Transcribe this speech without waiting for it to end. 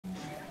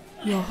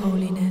Your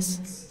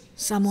Holiness,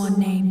 someone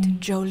named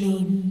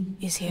Jolene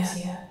is here.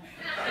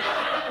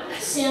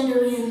 Send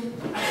her in.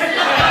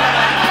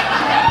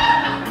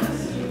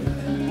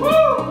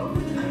 Woo!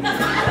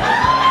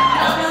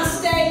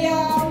 Namaste,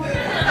 y'all.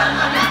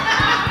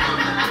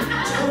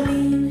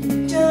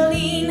 Jolene,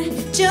 Jolene,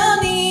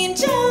 Jolene,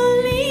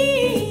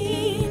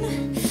 Jolene.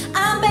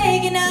 I'm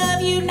begging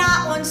of you,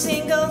 not one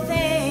single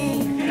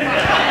thing.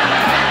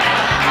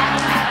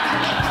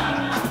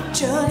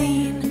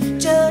 Jolene,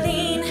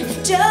 Jolene,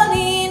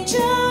 Jolene,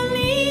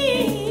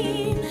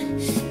 Jolene.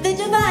 The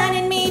divine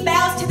in me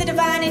bows to the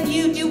divine in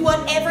you. Do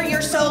whatever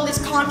your soul is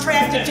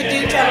contracted to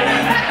do,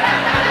 Jolene.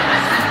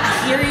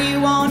 I hear you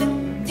want to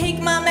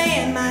take my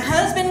man, my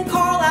husband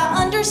Carl. I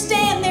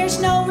understand there's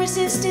no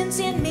resistance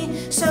in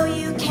me, so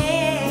you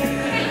can.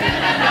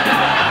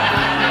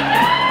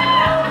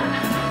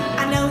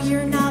 I know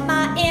you're not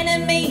my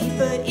enemy,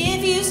 but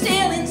if you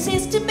still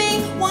insist to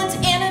be, one's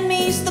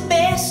enemy's the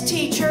best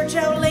teacher,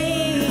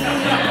 Jolene.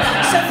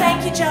 So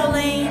thank you,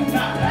 Jolene.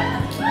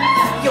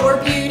 Your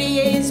beauty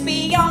is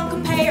beyond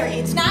compare.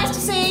 It's nice to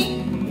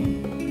see.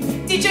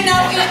 Did you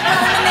know it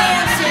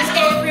permanences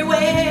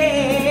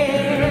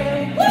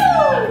everywhere?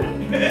 Woo!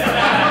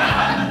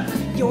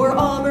 Your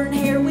auburn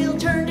hair will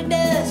turn to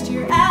dust.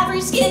 Your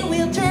ivory skin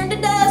will turn to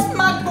dust.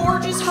 My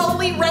gorgeous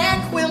holy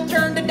rack will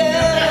turn to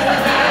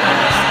dust.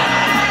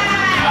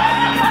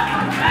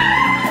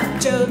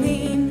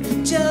 Jolene,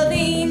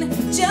 Jolene,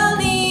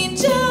 Jolene,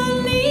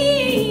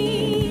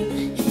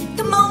 Jolene.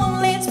 Come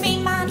on, let's be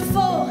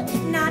mindful,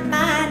 not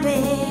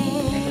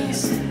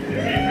mindless.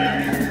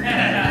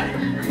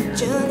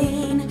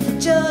 Jolene,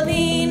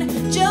 Jolene,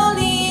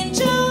 Jolene,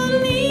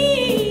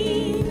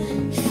 Jolene.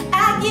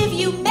 I give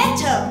you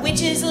metta,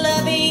 which is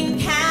loving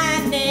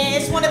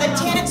kindness. One of the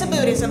tenets of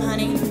Buddhism,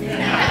 honey.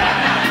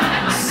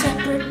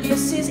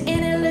 Separateness is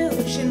an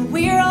illusion.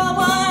 We're all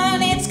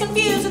one. It's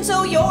confusing,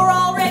 so you're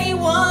already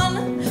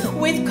one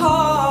with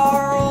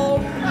Carl.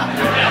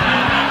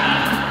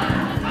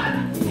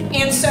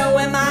 And so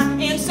am I,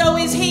 and so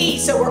is he.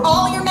 So we're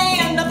all your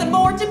man, nothing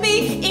more to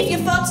be. If you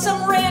fuck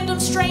some random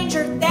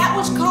stranger,